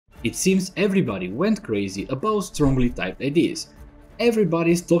It seems everybody went crazy about strongly typed IDs.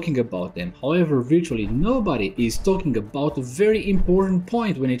 Everybody is talking about them, however virtually nobody is talking about a very important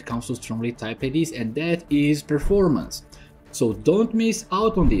point when it comes to strongly typed IDs, and that is performance. So don't miss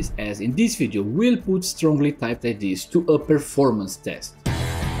out on this, as in this video we'll put strongly typed IDs to a performance test.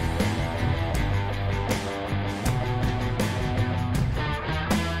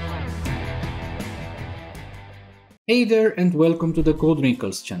 Hey there and welcome to the Code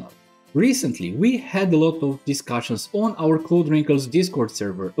Wrinkles channel. Recently we had a lot of discussions on our Code Wrinkles Discord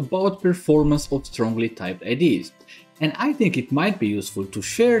server about performance of strongly typed IDs, and I think it might be useful to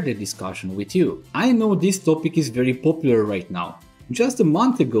share the discussion with you. I know this topic is very popular right now. Just a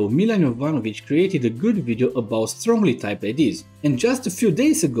month ago, Milan Jovanovic created a good video about strongly typed IDs, and just a few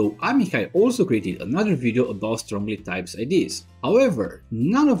days ago, Amichai also created another video about strongly typed IDs. However,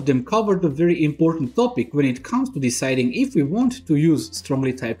 none of them covered a very important topic when it comes to deciding if we want to use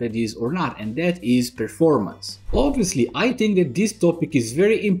strongly typed IDs or not, and that is performance. Obviously, I think that this topic is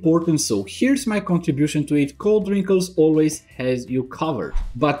very important, so here's my contribution to it. Code Wrinkles always has you covered.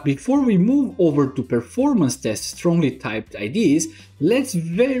 But before we move over to performance test strongly typed IDs, let's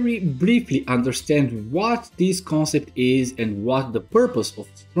very briefly understand what this concept is and what the purpose of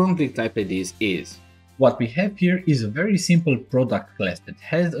strongly typed IDs is. What we have here is a very simple product class that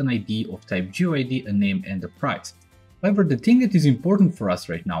has an ID of type GUID, a name and a price. However, the thing that is important for us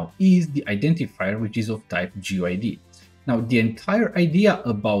right now is the identifier, which is of type GUID. Now, the entire idea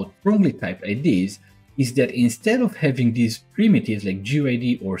about strongly typed IDs is that instead of having these primitives like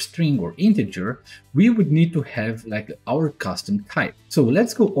GUID or string or integer, we would need to have like our custom type. So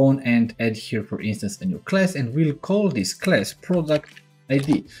let's go on and add here, for instance, a new class, and we'll call this class product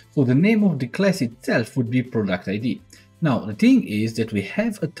ID. So the name of the class itself would be product ID. Now the thing is that we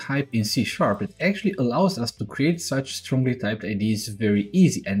have a type in C# that actually allows us to create such strongly typed IDs very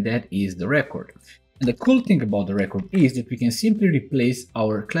easy, and that is the record. And the cool thing about the record is that we can simply replace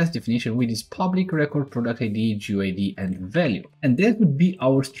our class definition with this public record product ID, GUID and value. And that would be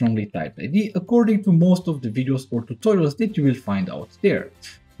our strongly typed ID according to most of the videos or tutorials that you will find out there.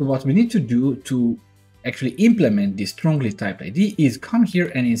 So what we need to do to actually implement this strongly typed ID is come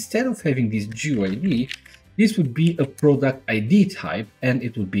here, and instead of having this GUID, this would be a product ID type and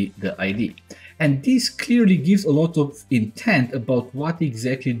it would be the ID. And this clearly gives a lot of intent about what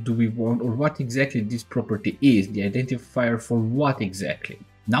exactly do we want, or what exactly this property is, the identifier for what exactly.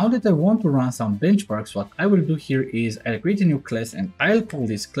 Now that I want to run some benchmarks, what I will do here is I'll create a new class and I'll call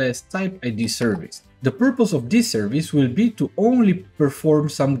this class type ID service. The purpose of this service will be to only perform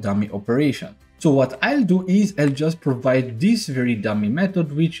some dummy operation. So what I'll do is I'll just provide this very dummy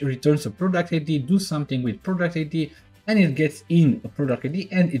method which returns a product ID, do something with product ID, and it gets in a product ID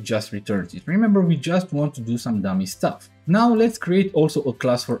and it just returns it. Remember, we just want to do some dummy stuff. Now let's create also a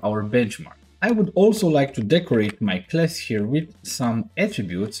class for our benchmark. I would also like to decorate my class here with some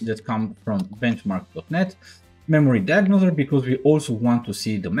attributes that come from benchmark.net. Memory diagnoser, because we also want to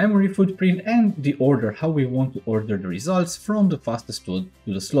see the memory footprint and the order, how we want to order the results from the fastest to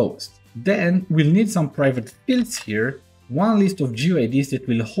the slowest. Then we'll need some private fields here, one list of GUIDs that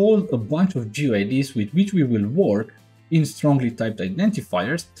will hold a bunch of GUIDs with which we will work in strongly typed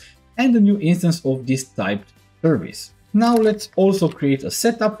identifiers, and a new instance of this typed service. Now let's also create a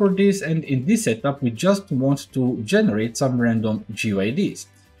setup for this, and in this setup we just want to generate some random GUIDs.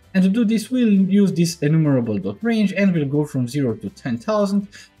 And to do this we'll use this enumerable.range and we'll go from 0 to 10,000,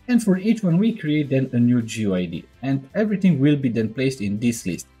 and for each one we create then a new GUID, and everything will be then placed in this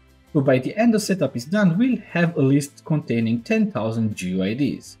list. So by the end the setup is done, we'll have a list containing 10,000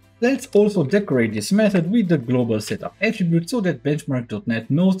 GUIDs. Let's also decorate this method with the global setup attribute so that benchmark.net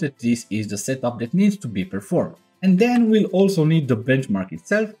knows that this is the setup that needs to be performed. And then we'll also need the benchmark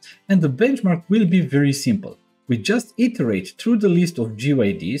itself, and the benchmark will be very simple. We just iterate through the list of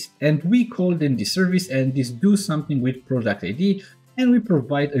GUIDs and we call then the service, and this do something with product ID, and we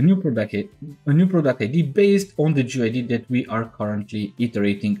provide a new product ID based on the GUID that we are currently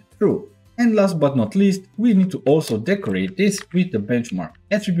iterating through. And last but not least, we need to also decorate this with the benchmark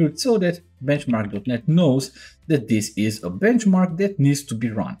attribute so that benchmark.net knows that this is a benchmark that needs to be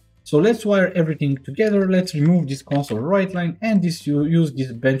run. So let's wire everything together. Let's remove this console write line and use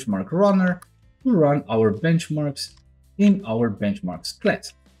this benchmark runner to run our benchmarks in our benchmarks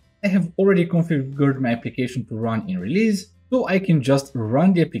class. I have already configured my application to run in release, so I can just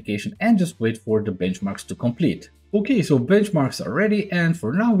run the application and just wait for the benchmarks to complete. Okay, so benchmarks are ready, and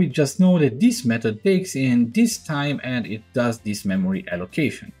for now we just know that this method takes in this time and it does this memory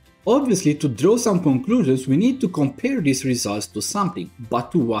allocation. Obviously, to draw some conclusions we need to compare these results to something,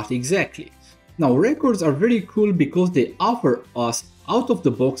 but to what exactly? Now records are very cool because they offer us out of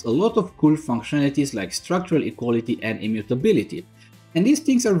the box a lot of cool functionalities like structural equality and immutability. And these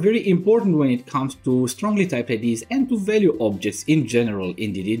things are very important when it comes to strongly typed IDs and to value objects in general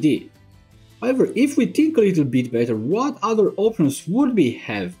in DDD. However, if we think a little bit better, what other options would we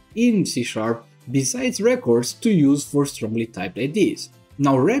have in C# besides records to use for strongly typed IDs?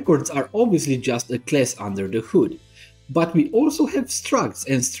 Now, records are obviously just a class under the hood. But we also have structs,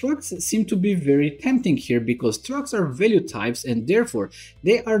 and structs seem to be very tempting here because structs are value types and therefore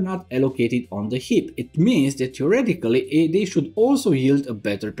they are not allocated on the heap. It means that theoretically they should also yield a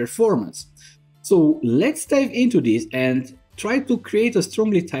better performance. So let's dive into this and try to create a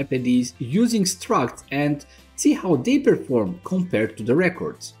strongly typed IDs using structs and see how they perform compared to the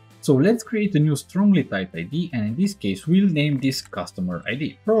records. So let's create a new strongly typed ID, and in this case we'll name this customer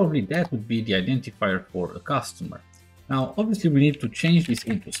ID. Probably that would be the identifier for a customer. Now, obviously we need to change this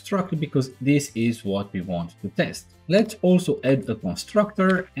into struct because this is what we want to test. Let's also add a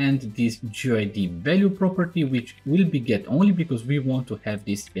constructor and this GUID value property, which will be get only because we want to have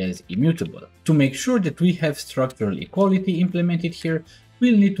this as immutable. To make sure that we have structural equality implemented here,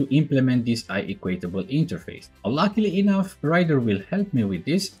 we'll need to implement this IEquatable interface. Luckily enough, Rider will help me with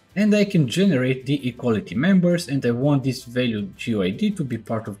this, and I can generate the equality members, and I want this value GUID to be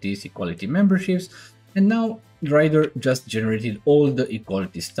part of these equality memberships. And now Rider just generated all the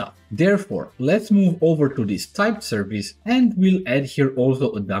equality stuff. Therefore, let's move over to this typed service and we'll add here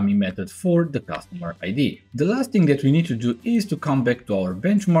also a dummy method for the customer ID. The last thing that we need to do is to come back to our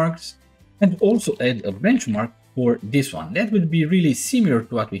benchmarks and also add a benchmark for this one. That would be really similar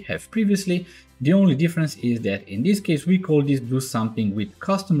to what we have previously. The only difference is that in this case we call this do something with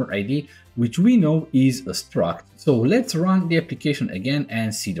customer ID, which we know is a struct. So let's run the application again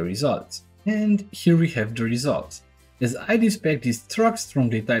and see the results. And here we have the results. As I'd expect, this struct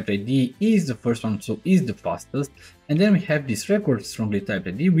strongly typed ID is the first one, so is the fastest, and then we have this record strongly typed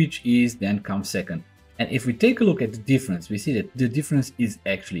ID, which is then comes second. And if we take a look at the difference, we see that the difference is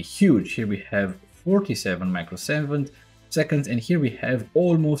actually huge. Here we have 47 microseconds, and here we have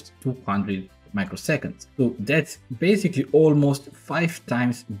almost 200 microseconds. So that's basically almost 5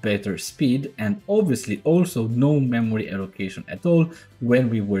 times better speed, and obviously also no memory allocation at all when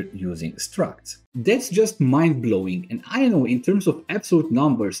we were using structs. That's just mind-blowing, and I know in terms of absolute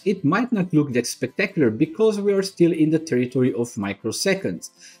numbers it might not look that spectacular because we are still in the territory of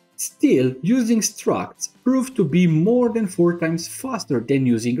microseconds. Still, using structs proved to be more than 4 times faster than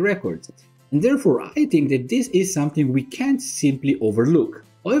using records, and therefore I think that this is something we can't simply overlook.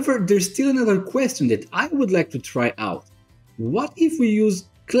 However, there's still another question that I would like to try out. What if we use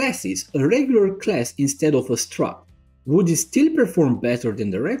classes, a regular class instead of a struct? Would it still perform better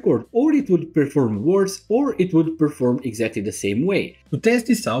than the record, or it would perform worse, or it would perform exactly the same way? To test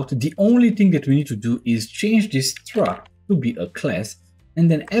this out, the only thing that we need to do is change this struct to be a class, and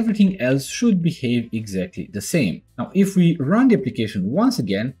then everything else should behave exactly the same. Now, if we run the application once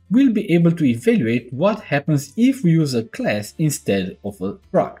again, we'll be able to evaluate what happens if we use a class instead of a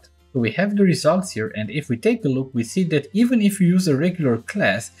struct. So we have the results here, and if we take a look, we see that even if you use a regular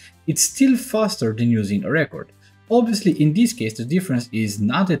class, it's still faster than using a record. Obviously, in this case, the difference is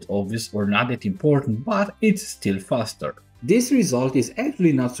not that obvious or not that important, but it's still faster. This result is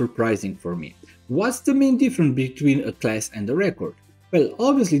actually not surprising for me. What's the main difference between a class and a record? Well,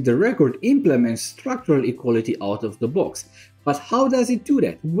 obviously the record implements structural equality out of the box. But how does it do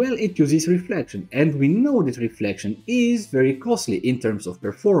that? Well, it uses reflection, and we know that reflection is very costly in terms of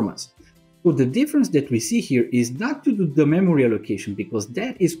performance. So the difference that we see here is not due to the memory allocation, because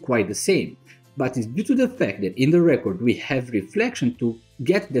that is quite the same, but it's due to the fact that in the record we have reflection to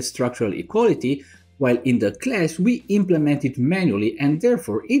get the structural equality, while in the class we implement it manually and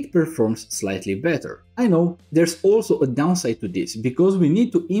therefore it performs slightly better. I know there's also a downside to this, because we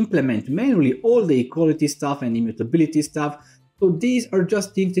need to implement manually all the equality stuff and immutability stuff, so these are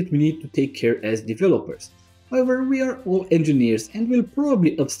just things that we need to take care as developers. However, we are all engineers and will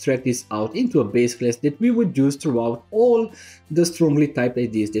probably abstract this out into a base class that we would use throughout all the strongly typed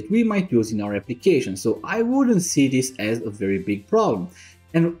IDs that we might use in our application, so I wouldn't see this as a very big problem.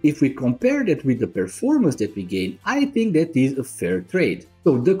 And if we compare that with the performance that we gain, I think that is a fair trade.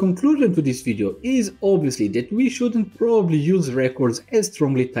 So the conclusion to this video is obviously that we shouldn't probably use records as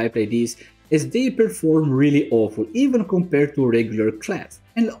strongly typed IDs, as they perform really awful even compared to a regular class.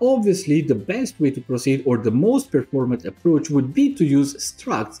 And obviously the best way to proceed, or the most performant approach, would be to use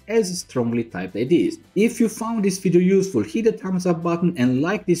structs as strongly typed IDs. If you found this video useful, hit the thumbs up button and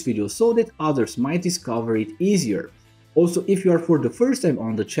like this video so that others might discover it easier. Also, if you are for the first time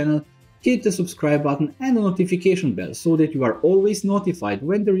on the channel, hit the subscribe button and the notification bell so that you are always notified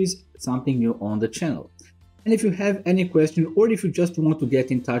when there is something new on the channel. And if you have any question or if you just want to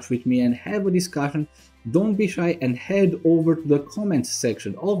get in touch with me and have a discussion, don't be shy and head over to the comments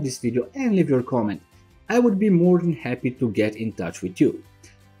section of this video and leave your comment. I would be more than happy to get in touch with you.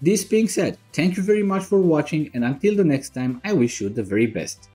 This being said, thank you very much for watching, and until the next time, I wish you the very best.